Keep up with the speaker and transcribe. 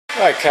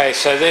Okay,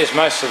 so there's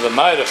most of the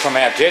motor from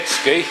our jet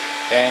ski,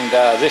 and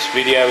this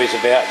video is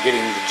about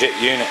getting the jet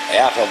unit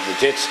out of the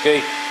jet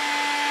ski.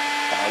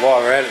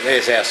 While we're at it,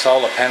 there's our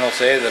solar panels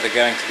there that are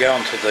going to go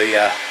onto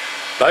the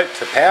boat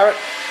to power it.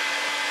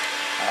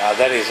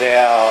 That is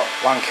our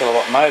 1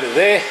 kilowatt motor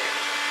there.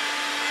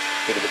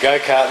 Bit of a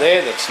go-kart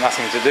there, that's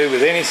nothing to do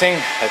with anything.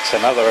 That's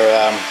another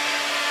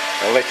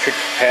electric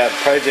powered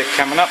project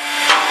coming up.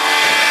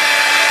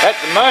 At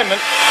the moment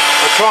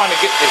we're trying to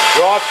get this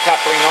drive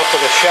coupling off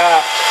of the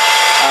shaft,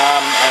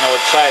 and I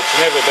would say it's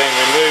never been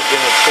removed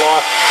in its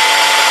life.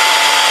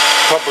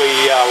 Probably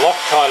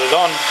Loctite it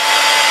on,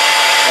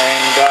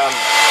 and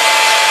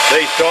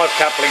these drive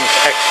couplings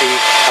actually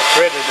are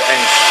threaded and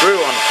screw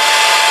on.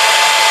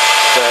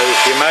 So if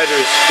your motor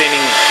is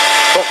spinning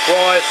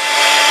clockwise,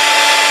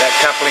 that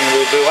coupling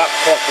will do up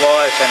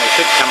clockwise and it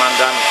should come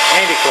undone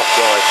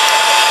anti-clockwise.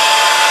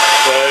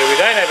 So we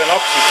don't have an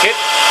oxy kit,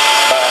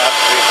 but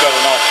we've got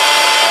a nice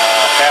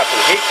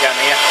powerful heat gun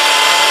here,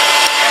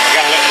 and we're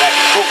going to let that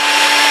cook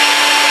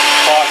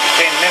 5 to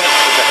 10 minutes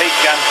with the heat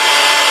gun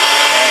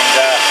and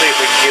see if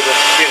we can get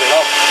it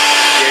off.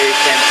 Yeah, you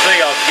can see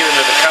I've given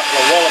it a couple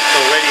of wallops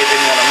already. It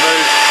didn't want to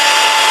move,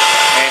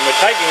 and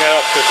we're taking that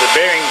off because the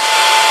bearings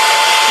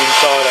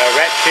inside are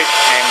ratchet,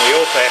 and we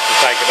also have to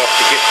take it off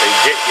to get the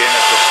jet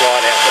unit to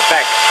slide out the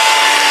back,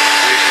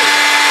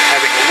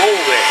 having a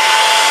wall there.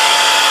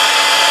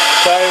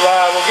 So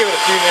we'll give it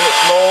a few minutes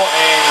more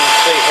and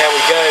see how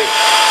we go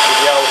with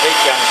the old heat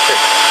gun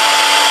trick.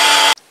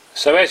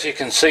 So as you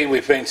can see,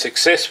 we've been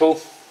successful.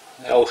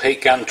 The old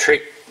heat gun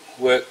trick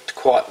worked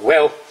quite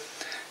well.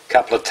 A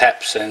couple of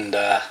taps and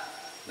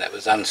that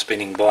was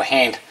unspinning by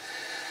hand.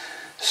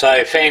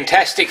 So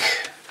fantastic.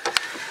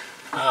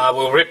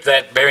 We'll rip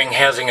that bearing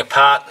housing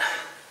apart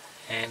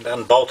and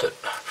unbolt it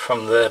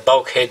from the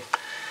bulkhead,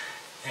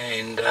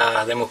 and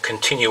then we'll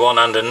continue on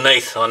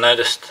underneath. I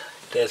noticed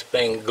that's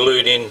been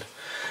glued in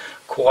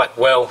quite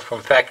well from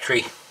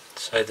factory,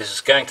 so this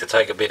is going to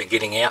take a bit of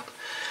getting out,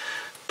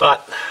 but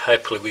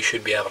hopefully we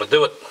should be able to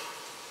do it.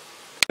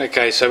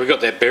 Okay, so we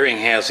got that bearing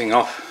housing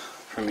off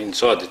from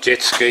inside the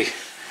jet ski.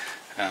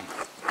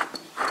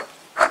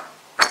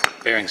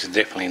 Bearings are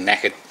definitely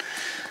knackered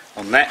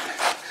on that.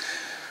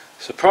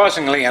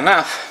 Surprisingly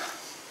enough,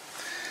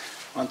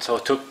 once I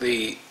took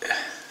the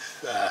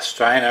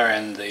strainer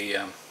and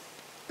the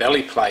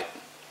belly plate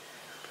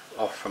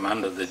off from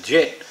under the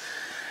jet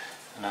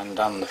and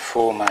undone the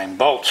 4 main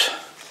bolts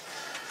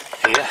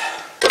here,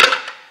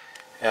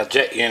 our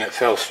jet unit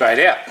fell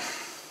straight out,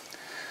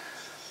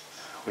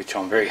 which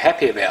I'm very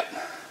happy about.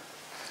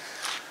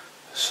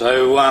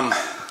 So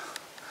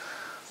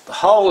the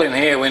hole in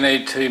here we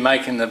need to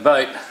make in the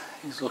boat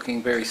is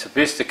looking very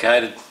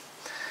sophisticated,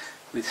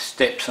 with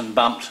steps and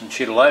bumps and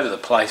shit all over the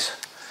place.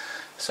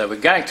 So we're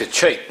going to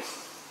cheat.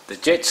 The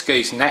jet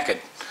ski's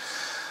knackered.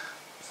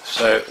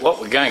 So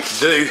what we're going to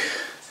do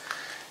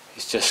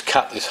is just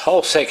cut this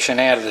whole section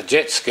out of the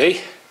jet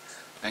ski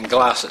and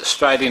glass it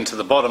straight into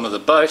the bottom of the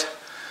boat,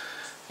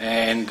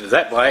 and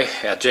that way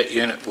our jet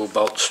unit will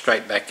bolt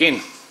straight back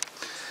in.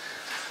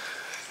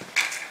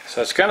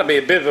 So it's going to be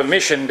a bit of a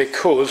mission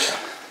because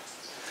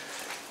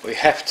we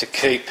have to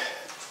keep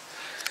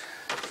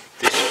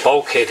this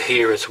bulkhead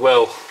here as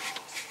well,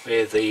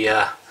 where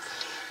the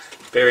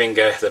bearing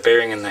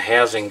and the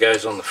housing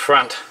goes on the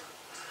front.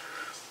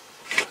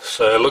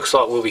 So it looks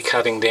like we'll be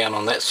cutting down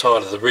on that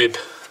side of the rib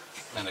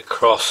and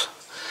across,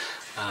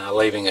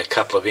 leaving a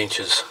couple of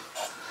inches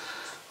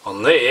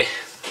on there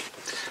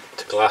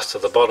to glass to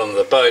the bottom of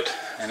the boat.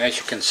 And as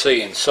you can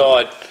see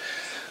inside,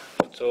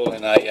 it's all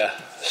in a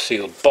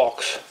sealed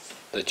box,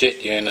 the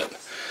jet unit,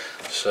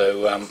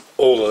 so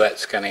all of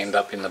that's going to end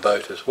up in the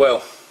boat as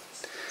well.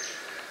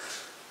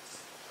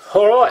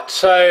 Alright,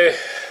 so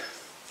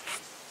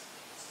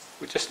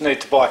we just need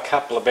to buy a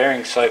couple of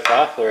bearings so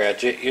far for our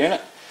jet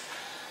unit.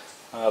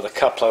 The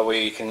coupler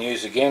we can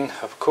use again,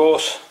 of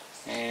course,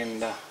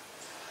 and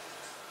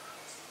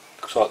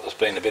looks like there's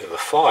been a bit of a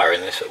fire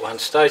in this at one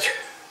stage,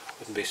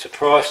 wouldn't be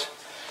surprised.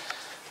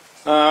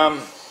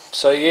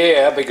 So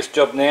yeah, our biggest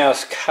job now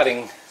is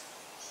cutting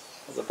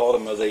the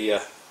bottom of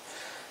the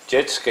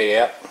jet ski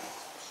out.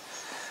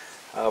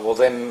 We'll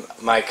then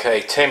make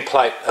a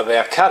template of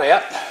our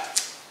cutout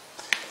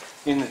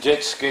in the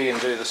jet ski and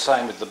do the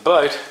same with the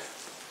boat,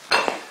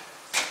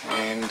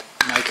 and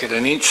make it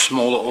an inch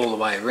smaller all the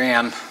way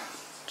around,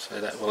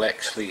 so that will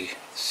actually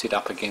sit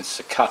up against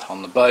the cut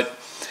on the boat,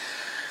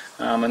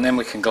 and then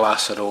we can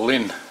glass it all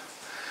in.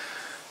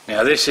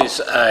 Now this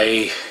is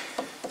a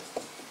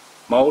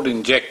mould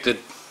injected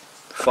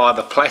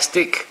fibre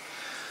plastic,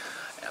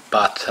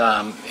 but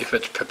if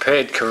it's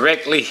prepared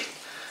correctly,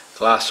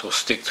 glass will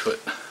stick to it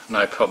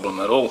no problem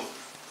at all.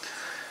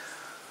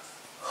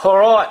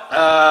 Alright,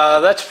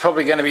 that's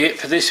probably going to be it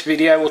for this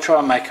video. We'll try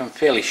and make them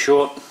fairly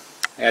short.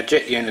 Our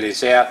jet unit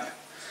is out.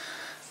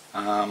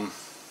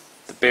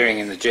 The bearing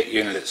in the jet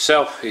unit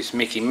itself is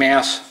Mickey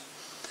Mouse,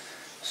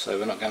 so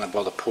we're not going to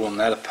bother pulling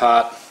that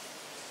apart,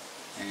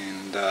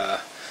 and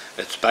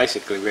it's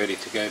basically ready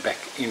to go back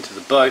into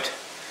the boat.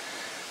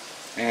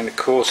 And of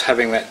course,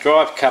 having that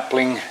drive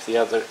coupling, the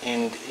other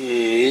end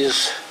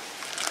is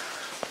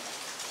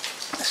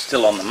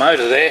still on the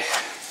motor there.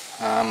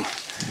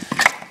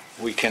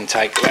 We can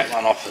take that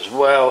one off as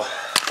well.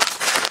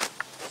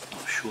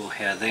 Not sure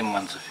how them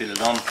ones are fitted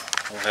on.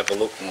 We'll have a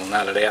look and we'll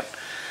nut it out,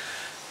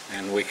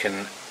 and we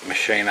can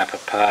machine up a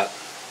part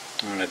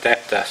or an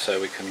adapter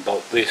so we can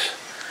bolt this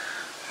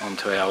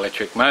onto our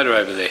electric motor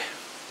over there.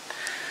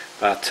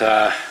 But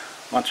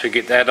once we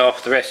get that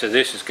off, the rest of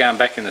this is going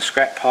back in the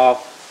scrap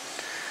pile.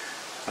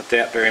 I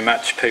doubt very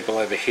much people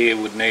over here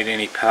would need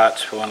any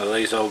parts for one of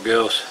these old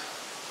girls.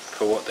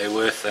 For what they're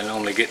worth, they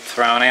normally get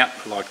thrown out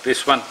like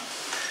this one,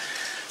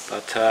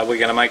 but we're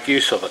going to make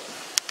use of it.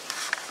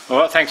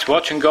 Alright, thanks for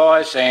watching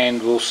guys,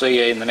 and we'll see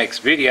you in the next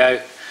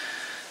video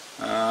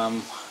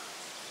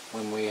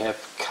when we have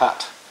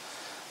cut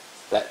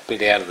that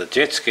bit out of the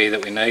jet ski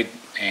that we need,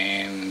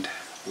 and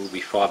we'll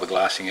be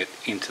fiberglassing it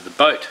into the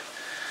boat.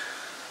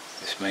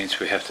 This means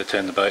we have to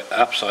turn the boat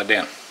upside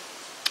down.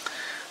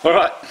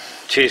 Alright,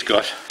 cheers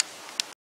guys.